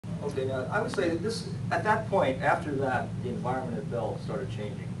Okay, now I would say that this, at that point, after that, the environment at Bell started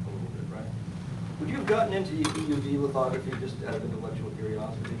changing a little bit, right? Would you have gotten into EUV lithography just out of intellectual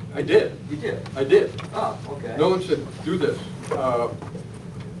curiosity? I did. You did? I did. Oh, okay. No one said, do this.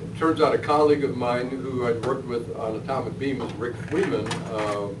 It turns out a colleague of mine who I'd worked with on atomic beams, Rick Freeman,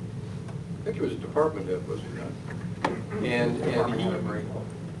 I think he was a department head, was he not? And he,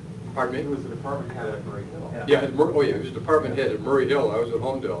 pardon me? He was the department head at Murray Hill. Yeah, oh yeah, he was a department head at Murray Hill. I was at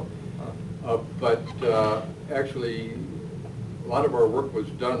Holmdel. But actually, a lot of our work was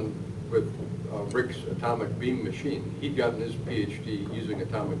done with Rick's atomic beam machine. He'd gotten his Ph.D. using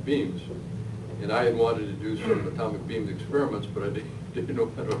atomic beams. And I had wanted to do some atomic beam experiments, but I didn't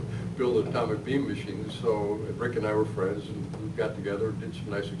know how to build an atomic beam machine. So Rick and I were friends, and we got together and did some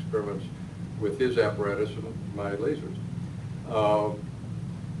nice experiments with his apparatus and my lasers.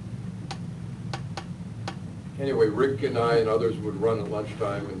 Anyway, Rick and I and others would run at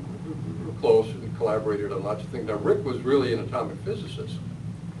lunchtime, and we were close and collaborated on lots of things. Now, Rick was really an atomic physicist,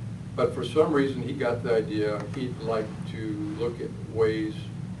 but for some reason he got the idea he'd like to look at ways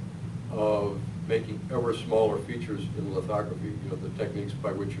of making ever smaller features in lithography, you know, the techniques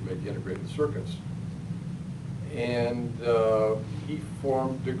by which you make integrated circuits. And he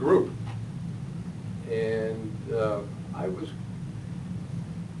formed a group. And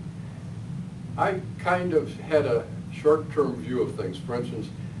I kind of had a short-term view of things. For instance,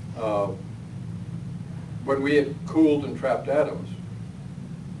 when we had cooled and trapped atoms,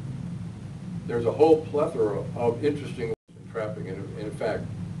 there's a whole plethora of interesting ways in trapping. And in fact,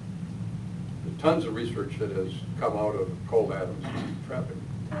 tons of research that has come out of cold atoms trapping.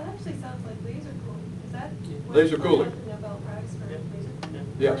 That actually sounds like laser cooling. Is that what Laser cooling. won the Nobel Prize for laser cooling?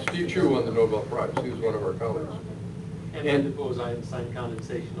 Yeah, Steve Chu won the Nobel Prize. He was one of our colleagues. And the Bose-Einstein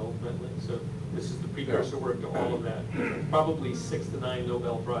condensation ultimately. So this is the precursor work to all of that. Probably 6 to 9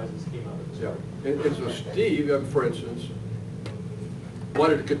 Nobel Prizes came out of this work. Yeah, and so Steve, for instance,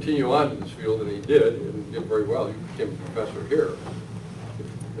 wanted to continue on in this field, and he did very well. He became a professor here.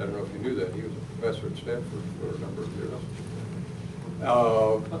 I don't know if you knew that. He was a professor at Stanford for a number of years.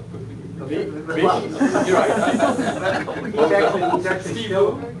 He's actually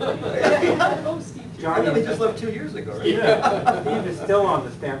still. John, they just left 2 years ago, right? Yeah, Steve is still on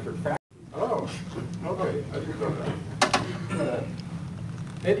the Stanford faculty. Oh, okay. I didn't know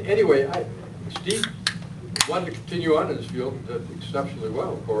that. Anyway, Steve wanted to continue on in this field, did exceptionally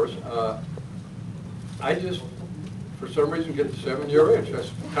well, of course. I just, for some reason, get the 7-year itch.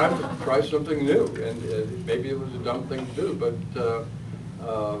 It's time to try something new, and maybe it was a dumb thing to do, but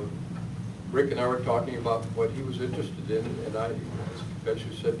Rick and I were talking about what he was interested in, and I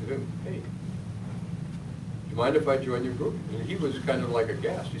eventually said to him, hey, do you mind if I join your group? And he was kind of like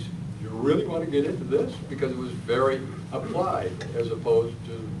aghast. He said, you really want to get into this? Because it was very applied as opposed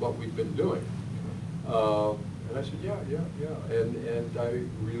to what we've been doing. And I said, yeah. And I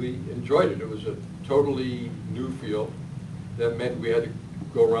really enjoyed it. It was a totally new field. That meant we had to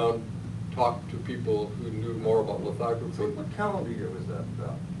go around, talk to people who knew more about lithography. So what calendar year was that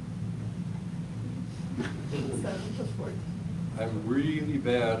about? I'm really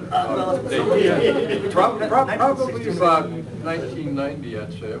bad about dates. Probably about 1990,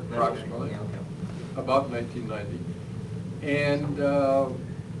 I'd say, approximately. About 1990. And you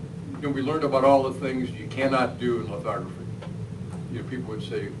know, we learned about all the things you cannot do in lithography. You know, people would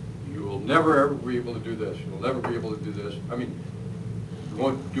say, you will never ever be able to do this. You'll never be able to do this. I mean, you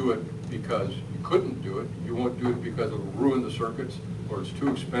won't do it because you couldn't do it. You won't do it because it'll ruin the circuits, or it's too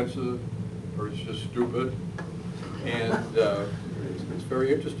expensive, or it's just stupid. And it's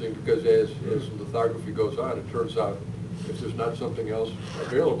very interesting because as lithography goes on, it turns out if there's not something else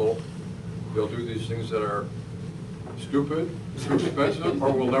available, they'll do these things that are stupid, too expensive,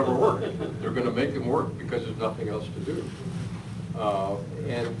 or will never work. They're going to make them work because there's nothing else to do.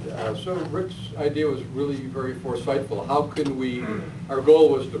 So Rick's idea was really very foresightful. How can we, our goal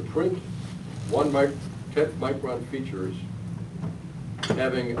was to print 1/10th micron features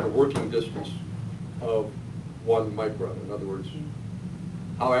having a working distance of 1 micron. In other words,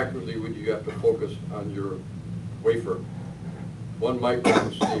 how accurately would you have to focus on your wafer? 1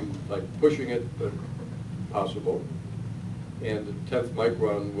 micron seemed like pushing it, but possible. And the 10th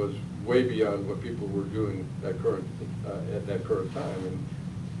micron was way beyond what people were doing at that current time. And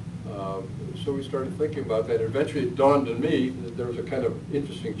so we started thinking about that. Eventually it dawned on me that there was a kind of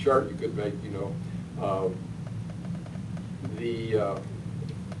interesting chart you could make, you know. The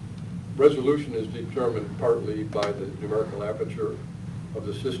resolution is determined partly by the numerical aperture of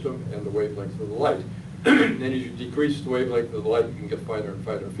the system and the wavelength of the light. And as you decrease the wavelength of the light, you can get finer and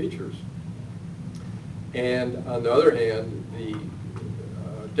finer features. And on the other hand, the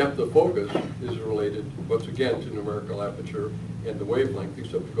depth of focus is related, once again, to numerical aperture and the wavelength,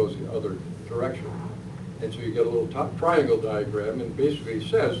 except it goes the other direction. And so you get a little triangle diagram, and basically it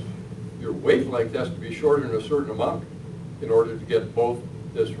says your wavelength has to be shorter than a certain amount in order to get both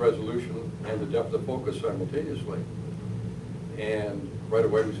this resolution and the depth of focus simultaneously. And right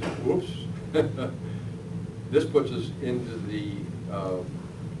away we said, whoops. This puts us into the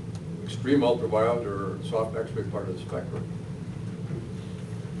extreme ultraviolet or soft X-ray part of the spectrum.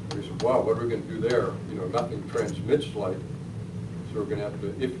 We said, wow, what are we going to do there? You know, nothing transmits light, so we're going to have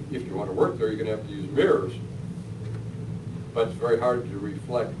to, if you want to work there, you're going to have to use mirrors. But it's very hard to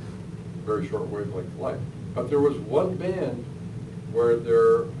reflect very short wavelength light. But there was one band where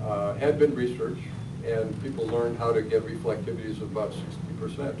there had been research, and people learned how to get reflectivities of about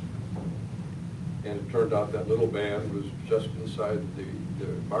 60%. And it turned out that little band was just inside the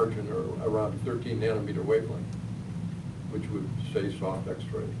margin, or around 13 nanometer wavelength, which would say soft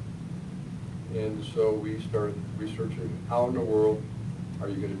X-ray. And so we started researching how in the world are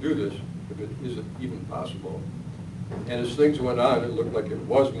you going to do this, if it isn't even possible. And as things went on, it looked like it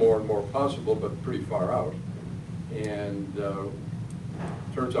was more and more possible, but pretty far out. And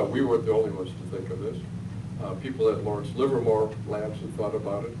turns out we weren't the only ones to think of this. People at Lawrence Livermore Labs had thought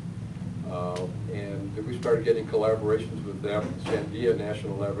about it. And we started getting collaborations with them, Sandia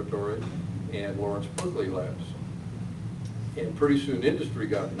National Laboratory and Lawrence Berkeley Labs. And pretty soon industry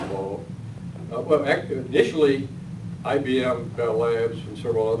got involved. Well, initially, IBM, Bell Labs, and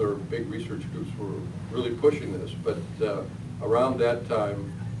several other big research groups were really pushing this, but around that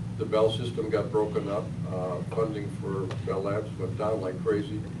time, the Bell system got broken up. Funding for Bell Labs went down like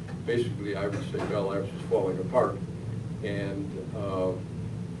crazy. Basically, I would say Bell Labs was falling apart. And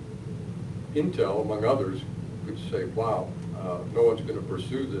Intel, among others, could say, wow, no one's going to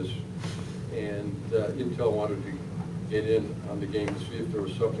pursue this. And Intel wanted to get in on the game to see if there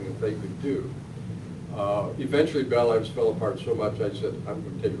was something that they could do. Eventually, Bell Labs fell apart so much, I said, I'm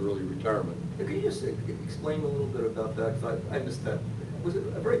going to take early retirement. Can you just explain a little bit about that? Because I missed that. Was it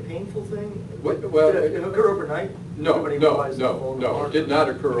a very painful thing? Well, did it occur overnight? No, it did not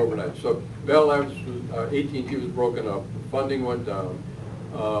occur overnight. So Bell Labs, AT&T was broken up, funding went down,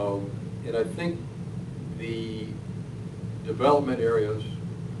 and I think the development areas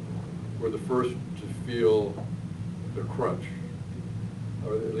were the first to feel the crunch.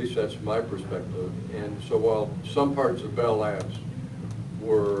 Or at least that's my perspective. And so while some parts of Bell Labs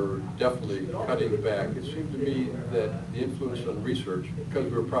were definitely cutting back, it seemed to me that the influence on research, because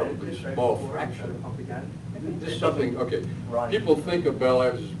we were probably a small fraction, this is something, okay, people think of Bell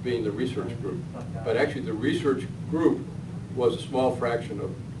Labs as being the research group, but actually the research group was a small fraction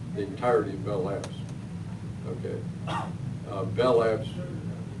of the entirety of Bell Labs. Okay, Bell Labs'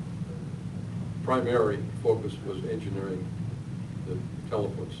 primary focus was engineering the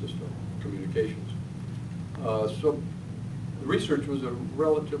telephone system, communications. So the research was a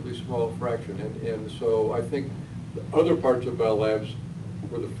relatively small fraction, and so I think the other parts of Bell Labs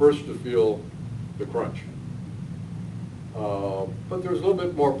were the first to feel the crunch. But there was a little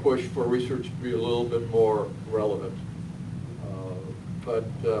bit more push for research to be a little bit more relevant. But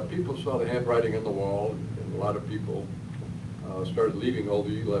people saw the handwriting on the wall, and a lot of people started leaving, although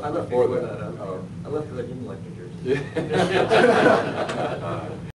you left before that. I left because I didn't like New Jersey.